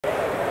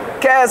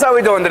Kaz, how are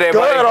we doing today,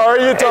 buddy? Good, how are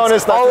you, Tony?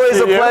 It's always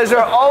a pleasure,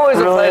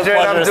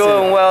 and I'm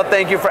doing well.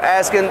 Thank you for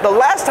asking. The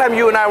last time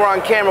you and I were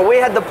on camera, we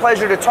had the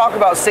pleasure to talk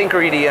about sinker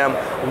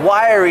EDM,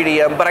 wire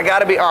EDM, but I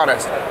gotta be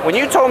honest, when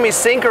you told me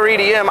sinker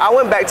EDM, I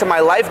went back to my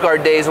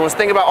lifeguard days and was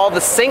thinking about all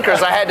the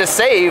sinkers I had to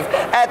save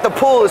at the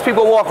pool as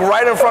people walk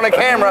right in front of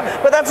camera,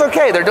 but that's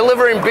okay, they're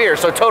delivering beer,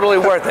 so totally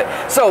worth it.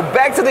 So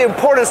back to the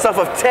important stuff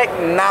of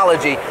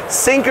technology,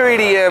 sinker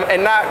EDM,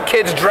 and not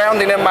kids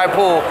drowning in my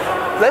pool.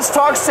 Let's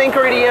talk sinker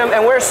EDM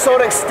and where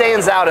Sodick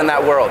stands out in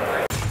that world.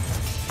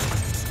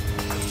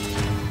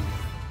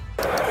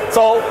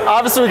 So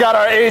obviously we got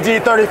our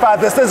AD35.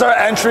 This is our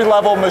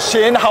entry-level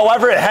machine.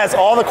 However, it has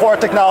all the core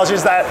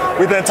technologies that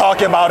we've been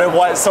talking about and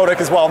what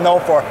Sodick is well known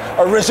for.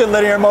 Our rigid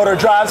linear motor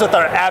drives with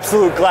our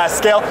absolute glass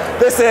scale.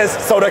 This is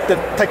Sodick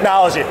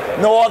technology.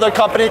 No other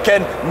company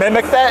can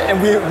mimic that,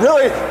 and we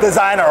really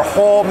design our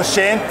whole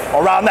machine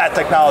around that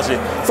technology.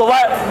 So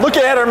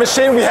looking at our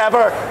machine, we have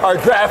our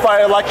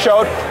graphite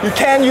electrode. You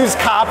can use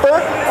copper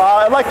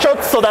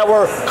electrodes so that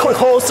we're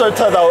closer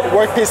to the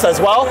workpiece as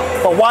well.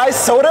 But why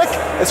Sodick?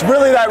 It's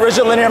really that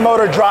rigid linear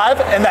motor drive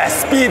and that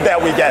speed that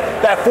we get,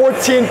 that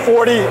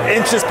 1440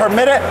 inches per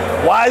minute.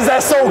 Why is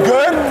that so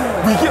good?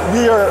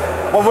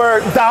 When we're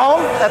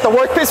down at the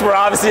workpiece, we're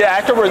obviously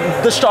accurate.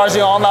 We're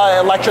discharging all the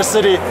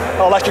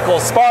electrical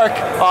spark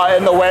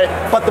in the way.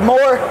 But the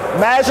more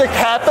magic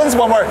happens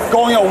when we're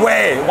going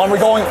away, when we're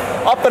going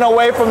up and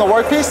away from the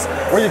workpiece,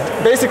 we're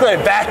basically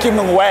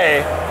vacuuming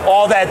away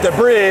all that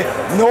debris.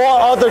 No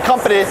other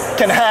company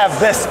can have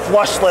this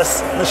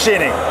flushless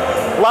machining.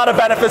 A lot of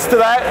benefits to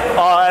that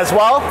as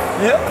well.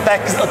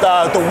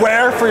 The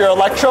wear for your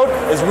electrode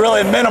is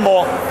really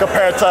minimal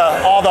compared to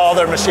all the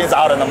other machines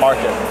out in the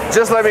market.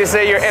 Just let me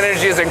say your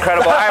energy is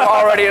incredible. I'm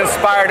already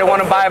inspired to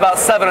want to buy about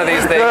 7 of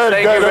these things.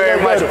 Thank you very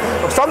much.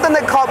 Something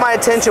that caught my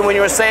attention when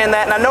you were saying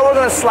that, and I know we're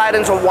going to slide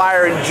into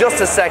wire in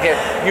just a second.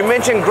 You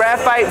mentioned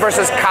graphite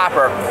versus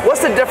copper.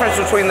 What's the difference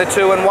between the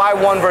two and why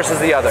one versus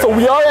the other? So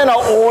we are in an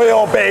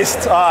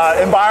oil-based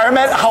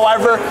environment.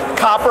 However,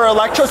 copper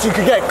electrodes, you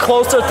can get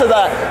closer to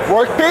the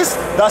workpiece.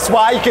 That's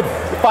why you could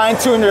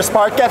fine-tune your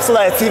spark gap so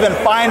that it's even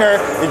finer.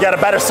 You get a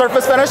better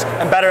surface finish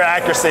and better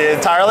accuracy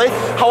entirely.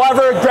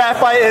 However,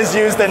 graphite is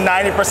used in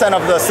 90%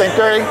 of the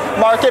sinkering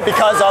market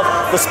because of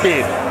the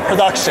speed,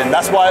 production.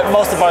 That's what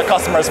most of our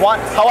customers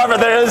want. However,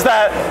 there is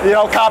that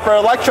copper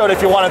electrode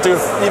if you want to do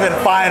even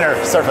finer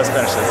surface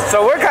finishes.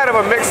 So we're kind of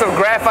a mix of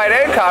graphite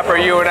and copper,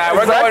 you and I.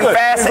 We're going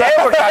fast and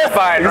we're kind of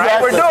fine,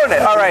 right? We're doing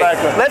it. All right,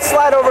 let's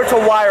slide over to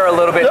wire a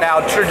little bit now.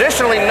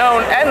 Traditionally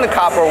known in the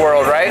copper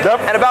world, right?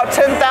 And about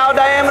 10 thou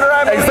diameter,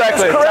 I believe.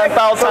 Exactly. Correct.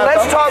 So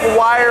let's talk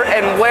wire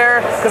and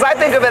wear, because I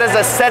think of it as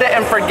a set it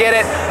and forget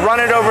it, run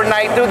it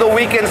overnight, through the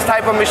weekends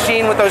type of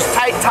machine with those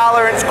tight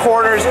tolerance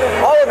corners,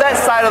 all of that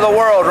side of the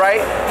world,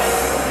 right?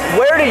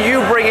 Where do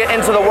you bring it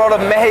into the world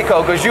of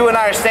Mexico? Because you and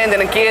I are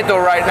standing in Quito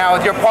right now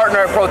with your partner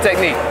at Pro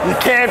Technique. You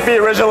can't beat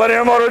rigid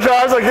linear motor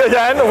drives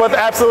again with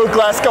absolute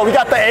glass scale. We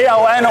got the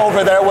ALN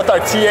over there with our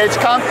TH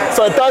comp,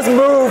 so it does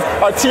move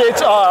our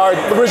our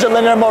rigid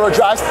linear motor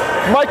drives.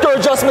 Micro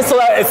adjustments so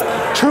that it's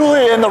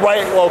truly in the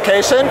right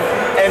location.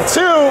 And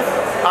 2,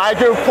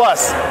 iGroove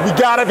Plus. We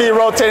gotta be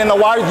rotating the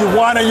wire. You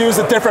wanna use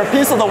a different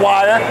piece of the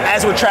wire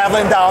as we're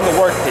traveling down the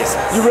workpiece.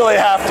 You really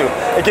have to.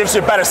 It gives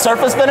you better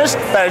surface finish,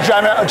 better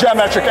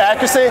geometric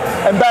accuracy,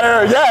 and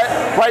better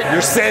yet, right,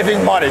 you're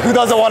saving money. Who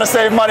doesn't want to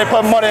save money,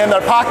 put money in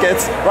their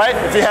pockets, right?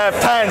 If you have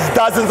tens,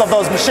 dozens of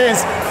those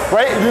machines,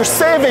 right, you're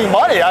saving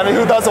money. I mean,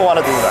 who doesn't want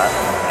to do that?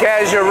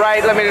 Kaz, you're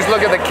right. Let me just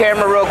look at the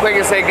camera real quick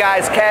and say,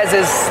 guys, Kaz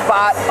is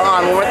spot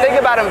on. When we're thinking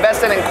about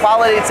investing in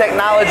quality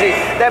technology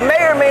that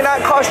may or may not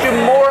cost you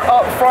more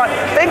up front,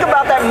 think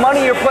about that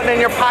money you're putting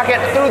in your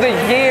pocket through the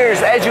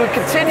years as you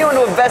continue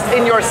to invest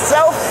in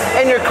yourself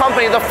and your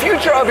company. The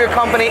future of your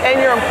company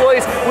and your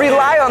employees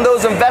rely on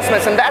those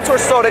investments, and that's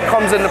where Sodick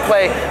comes into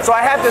play. So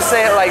I have to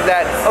say it like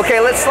that. Okay,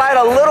 let's slide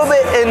a little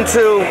bit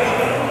into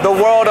the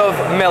world of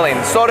milling.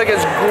 Sodick is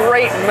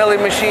great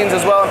milling machines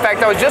as well. In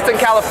fact, I was just in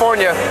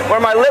California where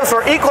my lips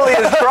were equally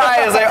as dry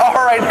as they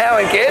are right now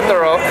in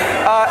Querétaro,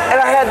 and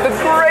I had the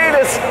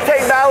greatest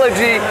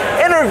technology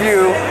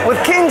interview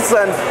with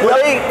Kingston.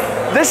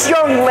 This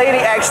young lady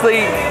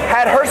actually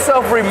had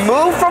herself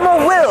removed from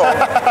a will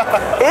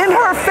in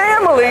her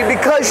family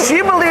because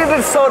she believed in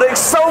Sodick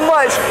so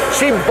much,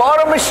 she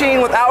bought a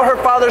machine without her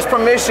father's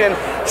permission.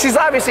 She's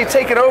obviously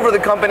taken over the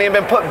company and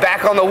been put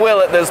back on the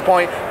will at this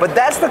point, but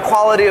that's the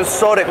quality of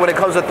Sodick when it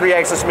comes to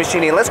 3-axis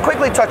machining. Let's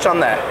quickly touch on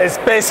that. It's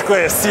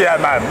basically a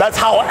CMM. That's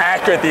how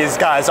accurate these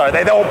guys are.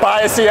 They don't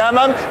buy a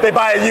CMM, they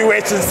buy a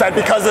UH instead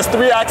because this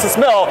 3-axis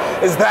mill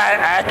is that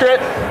accurate.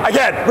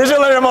 Again, rigid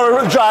linear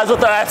motor drives with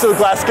their absolute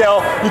glass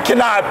scale. You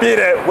cannot beat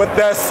it with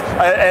this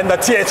and the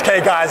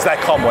THK guys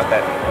that come with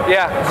it.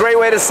 Yeah, great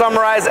way to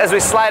summarize as we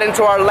slide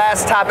into our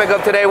last topic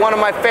of today. One of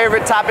my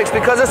favorite topics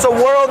because it's a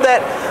world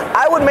that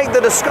I would make the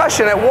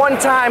discussion at one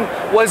time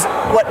was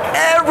what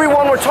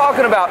everyone were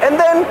talking about. And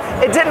then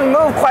it didn't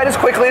move quite as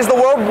quickly as the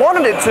world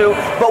wanted it to,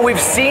 but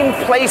we've seen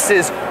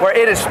places where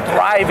it is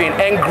thriving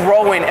and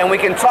growing, and we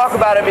can talk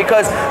about it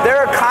because there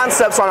are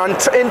concepts on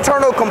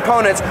internal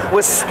components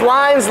with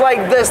splines like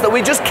this that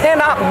we just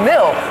cannot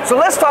mill. So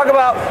let's talk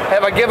about,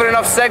 have I given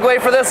enough segue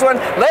for this one?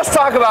 Let's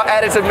talk about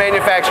additive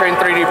manufacturing,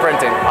 3D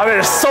printing. I mean,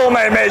 there's so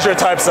many major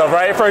types of,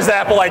 right? For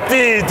example, like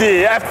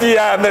DED,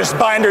 FDM, there's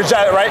binder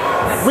jet, right?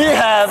 We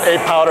have a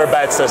powder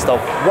bed system.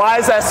 Why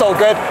is that so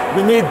good?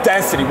 We need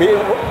density.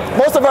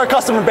 Most of our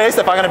customer base,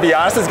 if I'm going to be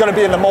honest, is going to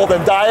be in the mold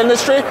and die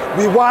industry.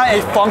 We want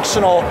a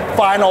functional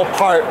final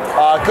part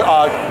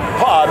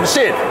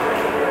machine.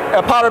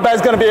 A powder bed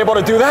is going to be able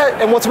to do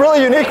that. And what's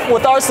really unique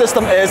with our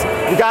system is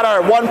we got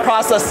our one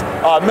process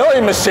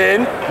milling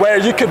machine where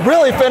you could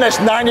really finish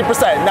 90%,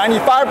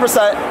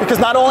 95%, because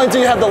not only do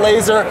you have the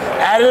laser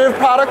additive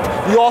product,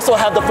 you also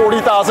have the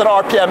 40,000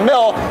 RPM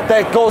mill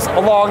that goes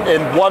along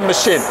in one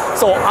machine.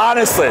 So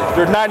honestly,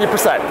 you're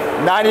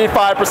 90%,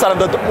 95% of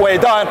the way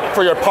done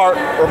for your part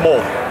or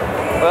mold.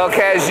 Well,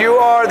 Kaz, you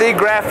are the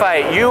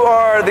graphite, you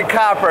are the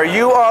copper,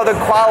 you are the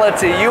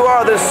quality, you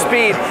are the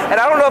speed, and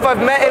I don't know if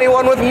I've met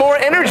anyone with more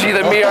energy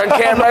than me on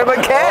camera, but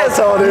Kaz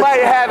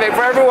might have it.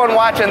 For everyone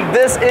watching,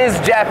 this is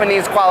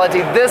Japanese quality,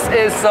 this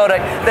is Sodick.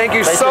 Thank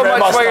you so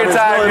much for your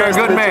time. You're a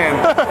good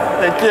man.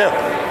 Thank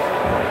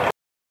you.